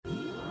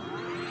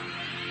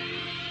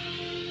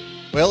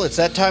Well, it's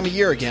that time of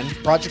year again.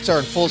 Projects are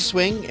in full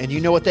swing, and you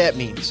know what that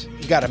means.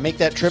 You got to make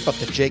that trip up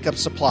to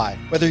Jacobs Supply.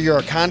 Whether you're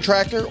a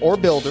contractor or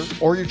builder,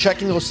 or you're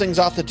checking those things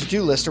off the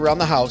to-do list around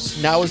the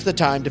house, now is the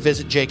time to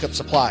visit Jacobs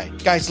Supply.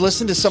 Guys,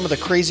 listen to some of the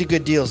crazy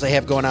good deals they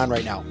have going on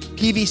right now.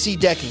 PVC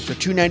decking for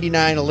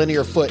 $2.99 a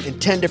linear foot in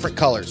 10 different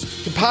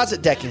colors.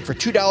 Composite decking for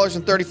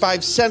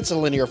 $2.35 a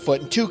linear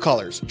foot in 2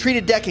 colors.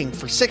 Treated decking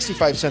for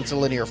 65 cents a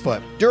linear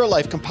foot.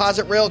 Duralife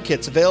composite rail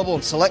kits available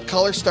in select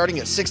colors starting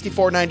at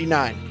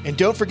 $64.99. And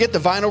don't forget the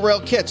vinyl rail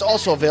kits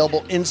also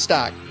available in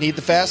stock. Need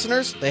the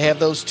fasteners? They have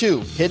those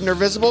too. Hidden or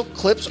visible,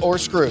 clips or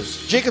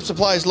screws. Jacobs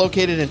Supply is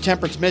located in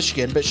Temperance,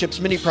 Michigan, but ships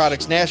many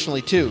products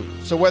nationally too.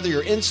 So whether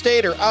you're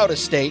in-state or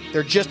out-of-state,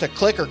 they're just a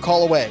click or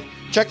call away.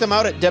 Check them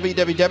out at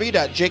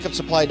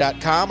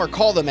www.jacobsupply.com or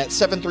call them at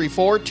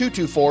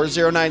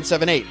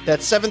 734-224-0978.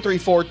 That's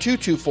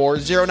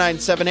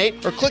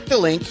 734-224-0978 or click the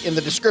link in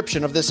the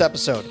description of this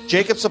episode.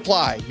 Jacobs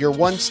Supply, your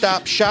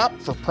one-stop shop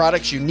for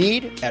products you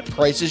need at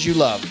prices you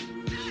love.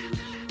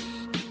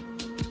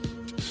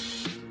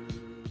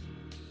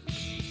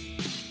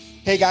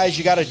 Hey guys,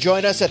 you got to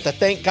join us at the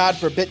Thank God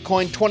for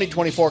Bitcoin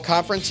 2024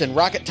 conference in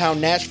Rocketown,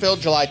 Nashville,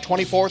 July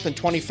 24th and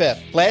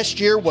 25th. Last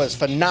year was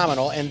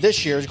phenomenal, and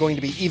this year is going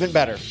to be even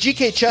better.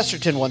 G.K.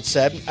 Chesterton once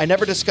said, "I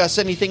never discuss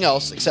anything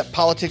else except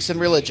politics and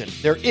religion.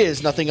 There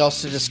is nothing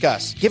else to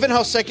discuss." Given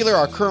how secular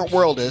our current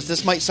world is,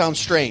 this might sound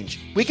strange.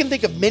 We can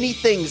think of many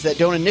things that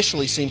don't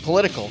initially seem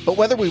political, but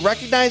whether we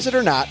recognize it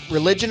or not,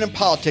 religion and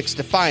politics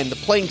define the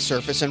playing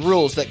surface and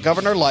rules that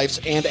govern our lives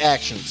and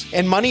actions.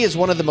 And money is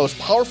one of the most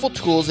powerful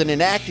tools in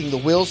enacting the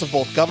wills of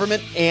both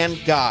government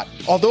and God.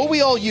 Although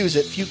we all use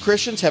it, few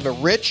Christians have a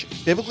rich,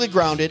 biblically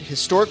grounded,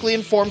 historically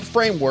informed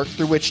framework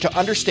through which to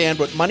understand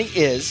what money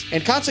is,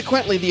 and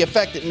consequently the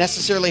effect it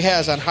necessarily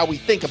has on how we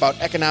think about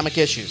economic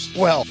issues.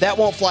 Well, that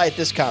won't fly at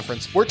this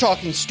conference. We're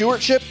talking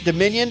stewardship,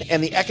 dominion,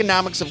 and the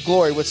economics of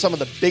glory with some of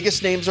the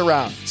biggest names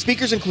around.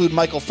 Speakers include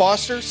Michael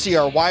Foster,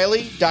 C.R.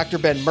 Wiley, Dr.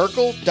 Ben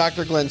Merkle,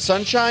 Dr. Glenn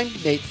Sunshine,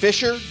 Nate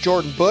Fisher,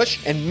 Jordan Bush,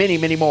 and many,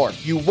 many more.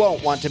 You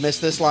won't want to miss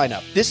this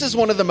lineup. This is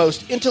one of the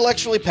most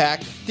intellectually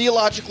packed,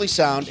 theologically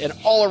sound, and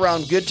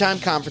all-around good time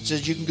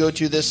conferences you can go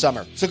to this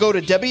summer. So go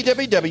to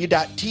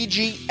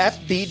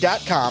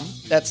www.tgfb.com.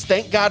 That's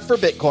Thank God for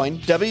Bitcoin,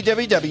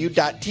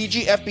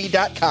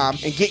 www.tgfb.com,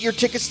 and get your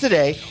tickets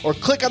today, or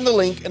click on the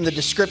link in the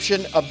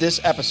description of this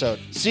episode.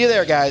 See you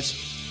there, guys.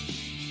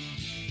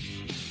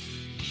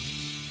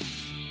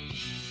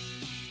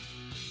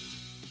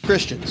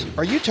 Christians,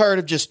 are you tired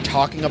of just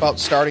talking about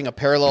starting a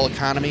parallel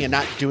economy and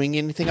not doing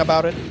anything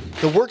about it?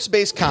 The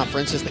Works-Based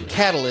Conference is the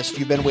catalyst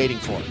you've been waiting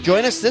for.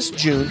 Join us this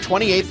June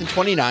 28th and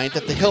 29th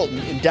at the Hilton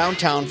in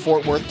downtown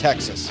Fort Worth,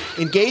 Texas.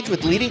 Engage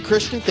with leading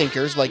Christian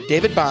thinkers like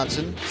David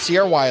Bahnsen,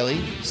 C.R. Wiley,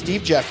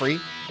 Steve Jeffrey,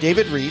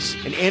 David Rees,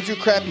 and Andrew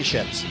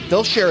Krapuschetz.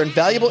 They'll share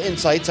invaluable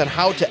insights on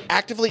how to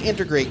actively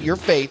integrate your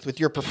faith with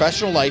your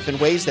professional life in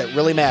ways that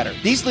really matter.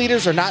 These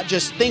leaders are not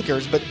just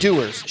thinkers, but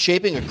doers,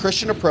 shaping a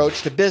Christian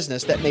approach to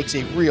business that makes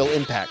a real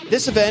impact.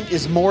 This event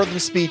is more than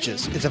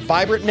speeches. It's a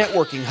vibrant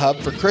networking hub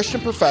for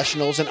Christian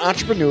professionals and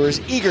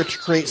entrepreneurs eager to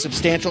create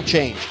substantial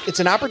change. It's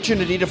an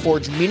opportunity to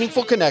forge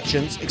meaningful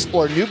connections,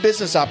 explore new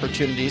business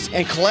opportunities,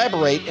 and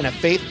collaborate in a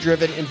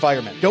faith-driven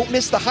environment. Don't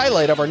miss the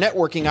highlight of our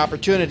networking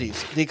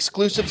opportunities, the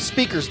exclusive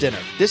Speakers Dinner.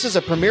 This is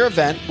a premier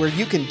event where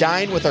you can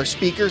dine with our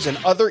speakers and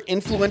other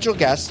influential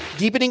guests,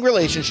 deepening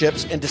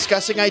relationships and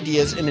discussing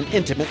ideas in an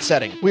intimate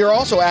setting. We are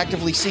also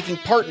actively seeking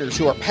partners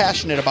who are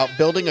passionate about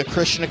building a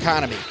Christian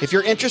economy. If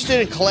you're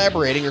interested in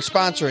collaborating or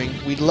sponsoring,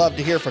 we'd love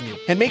to hear from you.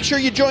 And make sure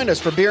you join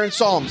us for beer and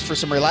psalms for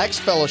some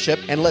relaxed fellowship,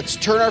 and let's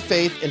turn our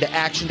faith into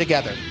action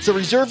together. So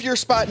reserve your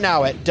spot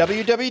now at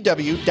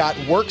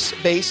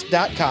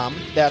www.worksbase.com.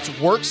 That's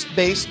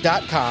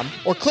worksbase.com,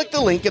 or click the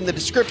link in the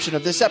description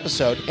of this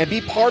episode and be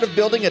part of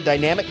building a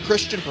dynamic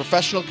Christian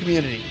professional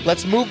community.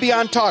 Let's move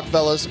beyond talk,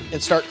 fellas,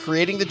 and start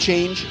creating the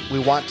change we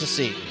want to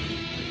see.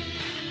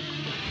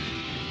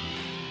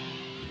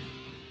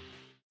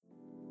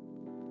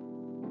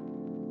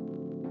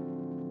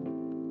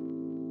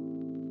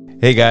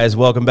 Hey guys,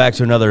 welcome back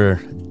to another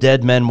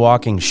Dead Men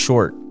Walking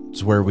Short.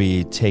 It's where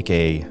we take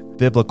a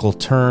biblical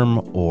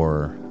term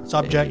or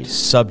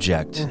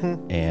subject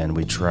and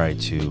we try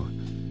to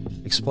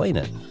explain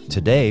it.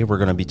 Today, we're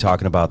going to be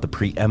talking about the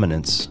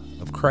preeminence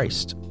of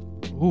Christ.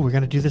 Ooh, we're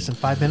going to do this in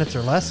 5 minutes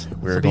or less?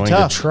 We're going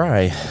to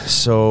try.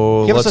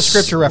 So give us a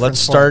scripture reference. Let's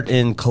start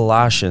in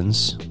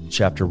Colossians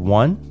chapter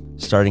 1,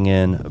 starting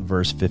in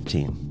verse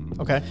 15.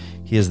 Okay.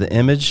 He is the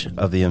image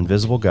of the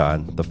invisible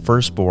God, the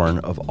firstborn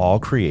of all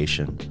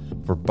creation.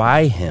 For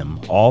by him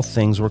all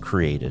things were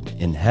created,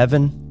 in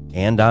heaven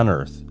and on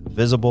earth,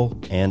 visible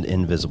and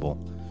invisible,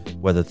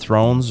 whether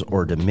thrones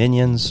or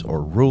dominions or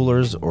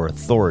rulers or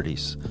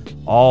authorities.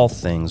 All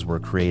things were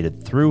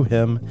created through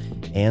him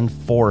and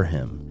for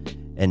him.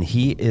 And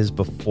he is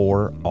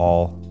before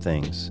all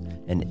things,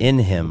 and in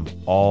him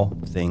all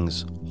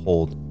things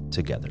hold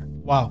together.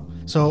 Wow.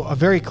 So a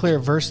very clear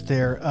verse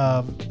there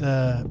of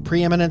the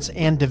preeminence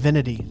and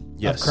divinity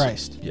of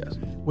Christ. Yes.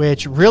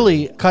 Which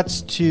really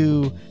cuts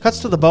to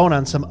the bone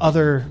on some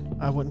other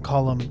I wouldn't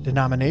call them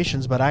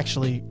denominations, but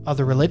actually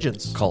other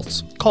religions.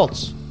 Cults.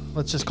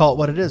 Let's just call it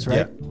what it is,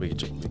 right?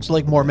 Yeah. So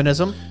like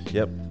Mormonism,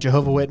 Yep.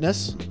 Jehovah's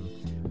Witness,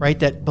 right?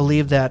 That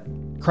believe that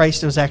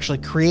Christ was actually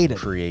created.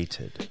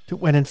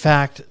 When in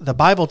fact, the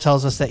Bible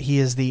tells us that he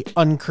is the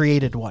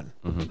uncreated one,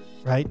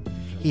 right?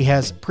 He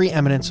has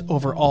preeminence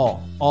over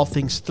all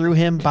things through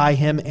him, by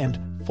him, and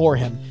for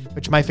him,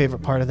 which my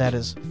favorite part of that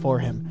is for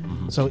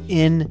him. So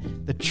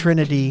in the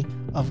Trinity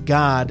of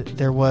God,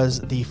 there was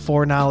the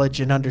foreknowledge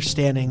and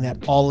understanding that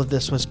all of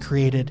this was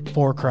created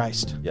for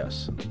Christ.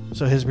 Yes.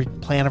 So his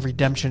plan of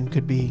redemption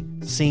could be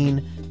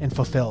seen and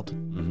fulfilled.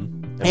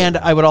 And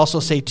I would also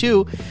say,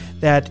 too,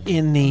 that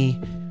in the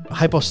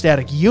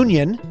hypostatic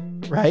union,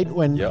 right,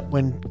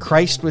 when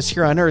Christ was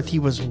here on earth, he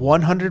was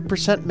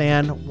 100%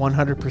 man,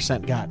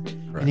 100% God.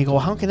 Right. And you go,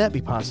 well, how can that be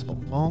possible?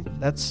 Well,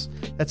 that's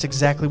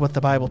exactly what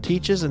the Bible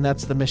teaches, and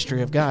that's the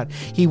mystery of God.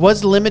 He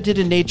was limited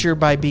in nature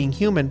by being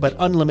human, but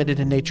unlimited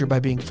in nature by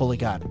being fully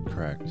God.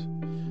 Correct.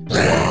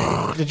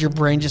 Did your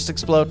brain just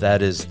explode?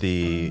 That is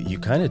you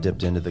kind of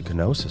dipped into the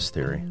kenosis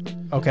theory.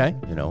 Okay.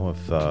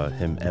 Of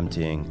him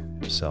emptying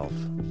himself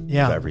of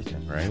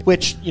everything, right?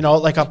 Which,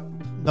 like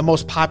the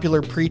most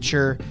popular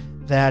preacher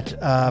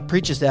that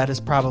preaches that is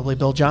probably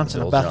Bill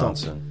Johnson of Bethel.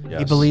 Yes.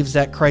 He believes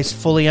that Christ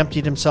fully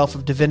emptied himself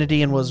of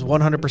divinity and was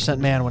 100%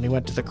 man when he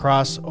went to the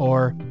cross,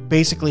 or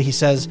basically he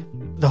says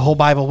the whole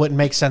Bible wouldn't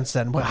make sense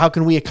then. How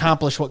can we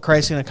accomplish what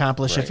Christ can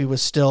accomplish if he was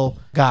still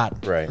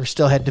God or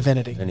still had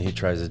divinity? And he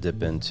tries to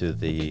dip into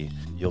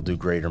you'll do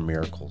greater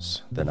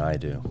miracles than I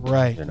do.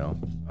 Right.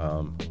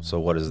 So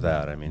what is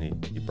that? I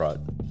mean, he brought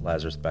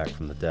Lazarus back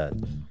from the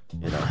dead.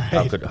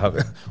 Right.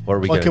 What are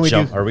we going to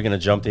jump? Are we going to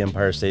jump the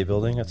Empire State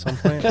Building at some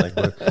point?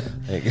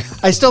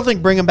 I still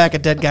think bringing back a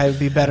dead guy would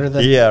be better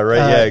than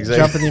exactly.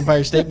 jumping the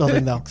Empire State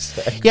Building, though.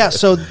 Exactly. Yeah,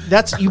 so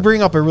you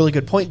bring up a really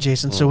good point,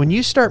 Jason. So when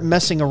you start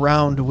messing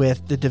around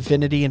with the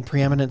divinity and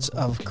preeminence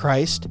of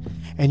Christ,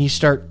 and you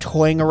start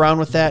toying around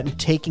with that and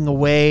taking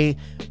away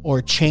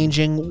or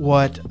changing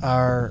what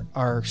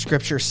our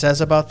Scripture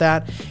says about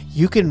that,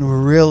 you can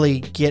really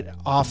get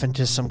off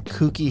into some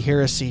kooky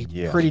heresy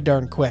pretty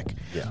darn quick.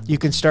 Yeah. You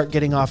can start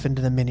getting off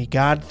into the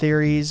mini-God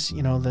theories,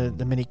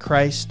 the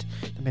mini-Christ,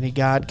 the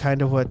mini-God,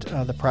 kind of what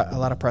a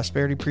lot of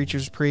prosperity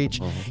preachers preach.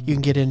 You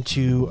can get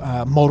into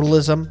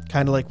modalism,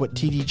 kind of like what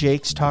T.D.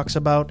 Jakes talks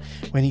about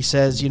when he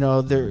says,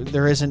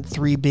 there isn't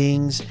three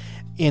beings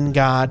in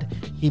God.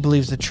 He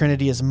believes the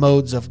Trinity is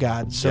modes of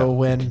God. So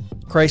when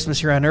Christ was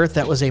here on earth,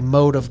 that was a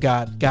mode of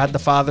God. God the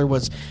Father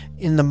was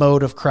in the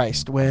mode of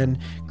Christ. When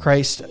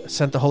Christ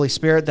sent the Holy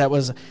Spirit, that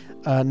was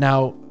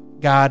now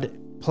God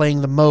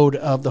playing the mode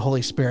of the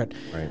Holy Spirit.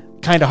 Right.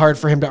 Kind of hard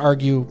for him to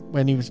argue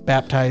when he was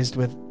baptized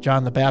with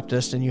John the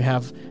Baptist, and you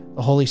have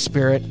the Holy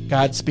Spirit,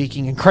 God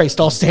speaking, and Christ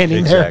all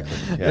standing there.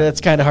 Yeah.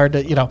 That's kind of hard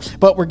to,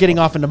 but we're getting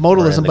off into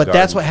modalism, but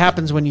that's what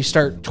happens when you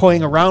start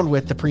toying around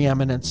with the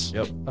preeminence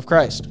of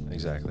Christ.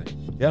 Exactly.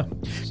 Yeah.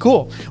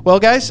 Cool. Well,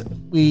 guys,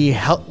 we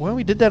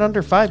did that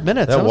under 5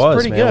 minutes. That was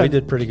pretty good. We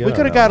did pretty good. We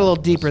could have got a little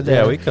deeper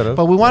there. Yeah, we could have.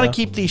 But we want to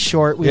keep these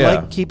short. We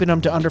like keeping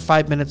them to under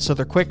 5 minutes so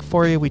they're quick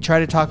for you. We try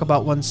to talk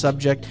about one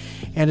subject.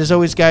 And as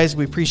always, guys,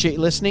 we appreciate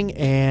you listening,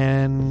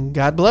 and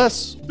God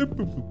bless.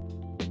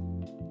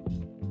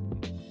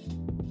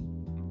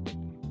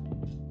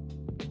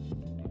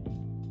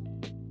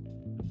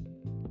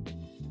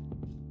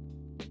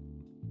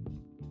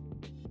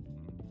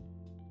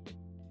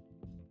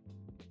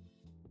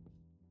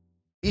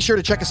 Be sure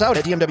to check us out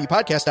at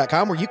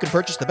dmwpodcast.com, where you can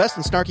purchase the best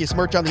and snarkiest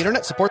merch on the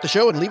internet, support the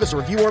show, and leave us a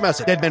review or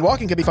message. Dead Men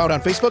Walking can be found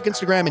on Facebook,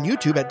 Instagram, and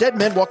YouTube at Dead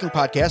Men Walking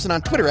Podcast, and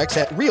on Twitter X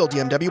at Real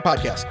DMW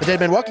Podcast. The Dead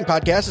Men Walking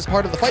Podcast is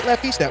part of the Fight Laugh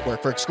Feast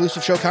Network. For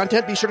exclusive show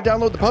content, be sure to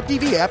download the Pub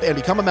TV app and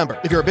become a member.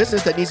 If you're a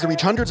business that needs to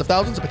reach hundreds of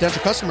thousands of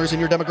potential customers in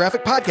your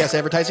demographic, podcast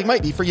advertising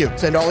might be for you.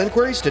 Send all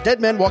inquiries to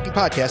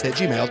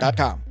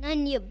deadmenwalkingpodcast@gmail.com.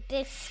 None your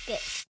biscuits.